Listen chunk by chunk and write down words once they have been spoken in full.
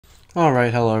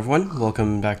Alright, hello everyone,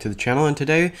 welcome back to the channel, and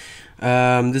today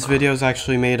this video is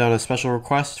actually made on a special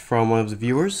request from one of the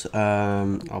viewers.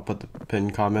 I'll put the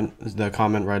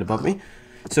comment right above me.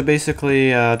 So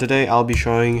basically, today I'll be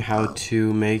showing how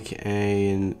to make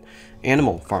an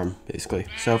animal farm, basically.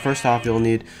 So first off, you'll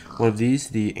need one of these,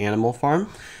 the animal farm.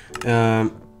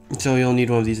 So you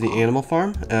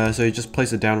just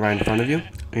place it down right in front of you,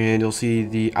 and you'll see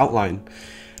the outline.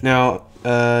 Now,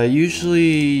 usually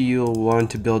you'll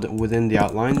want to build it within the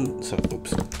outline, so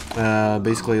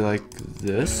basically like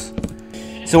this.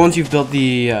 So once you've built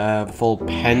the full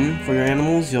pen for your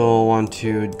animals, you'll want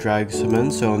to drag some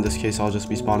in. So in this case, I'll just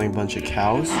be spawning a bunch of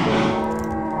cows.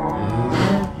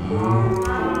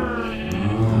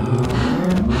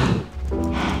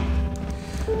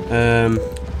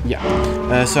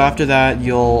 So after that,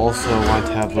 you'll also want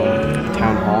to have a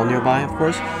town hall nearby, of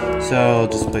course. So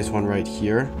just place one right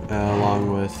here,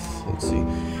 along with, let's see,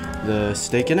 the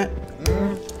stake in it.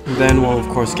 Then we'll of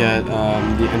course get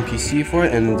the NPC for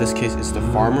it, and in this case it's the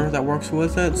farmer that works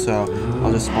with it. So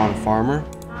I'll just spawn a farmer.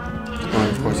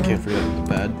 And of course, can't forget the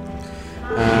bed.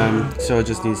 So it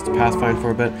just needs to pathfind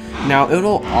for a bit. Now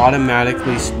it'll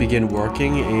automatically begin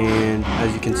working, and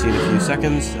as you can see in a few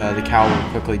seconds, the cow will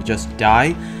quickly just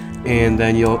die, and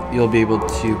then you'll be able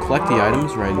to collect the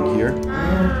items right in here.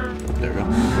 There we go,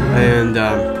 and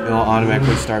it'll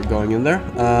automatically start going in there.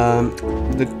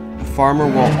 The farmer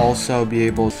will also be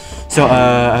able. So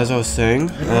as I was saying,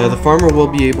 the farmer will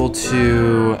be able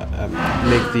to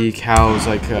make the cows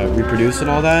like reproduce and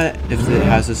all that if it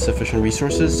has sufficient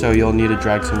resources. So you'll need to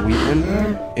drag some wheat in,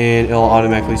 and it'll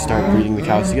automatically start breeding the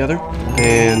cows together.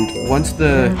 And once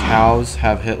the cows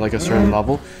have hit like a certain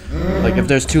level, like if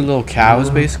there's two little cows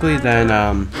basically, then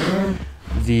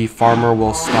the farmer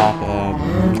will stop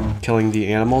killing the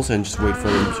animals and just wait for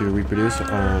them to reproduce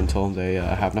until they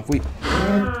have enough wheat.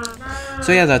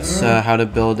 So yeah, that's how to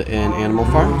build an animal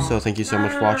farm. So thank you so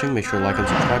much for watching. Make sure to like and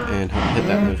subscribe and hit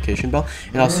that notification bell.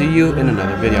 And I'll see you in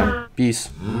another video. Peace.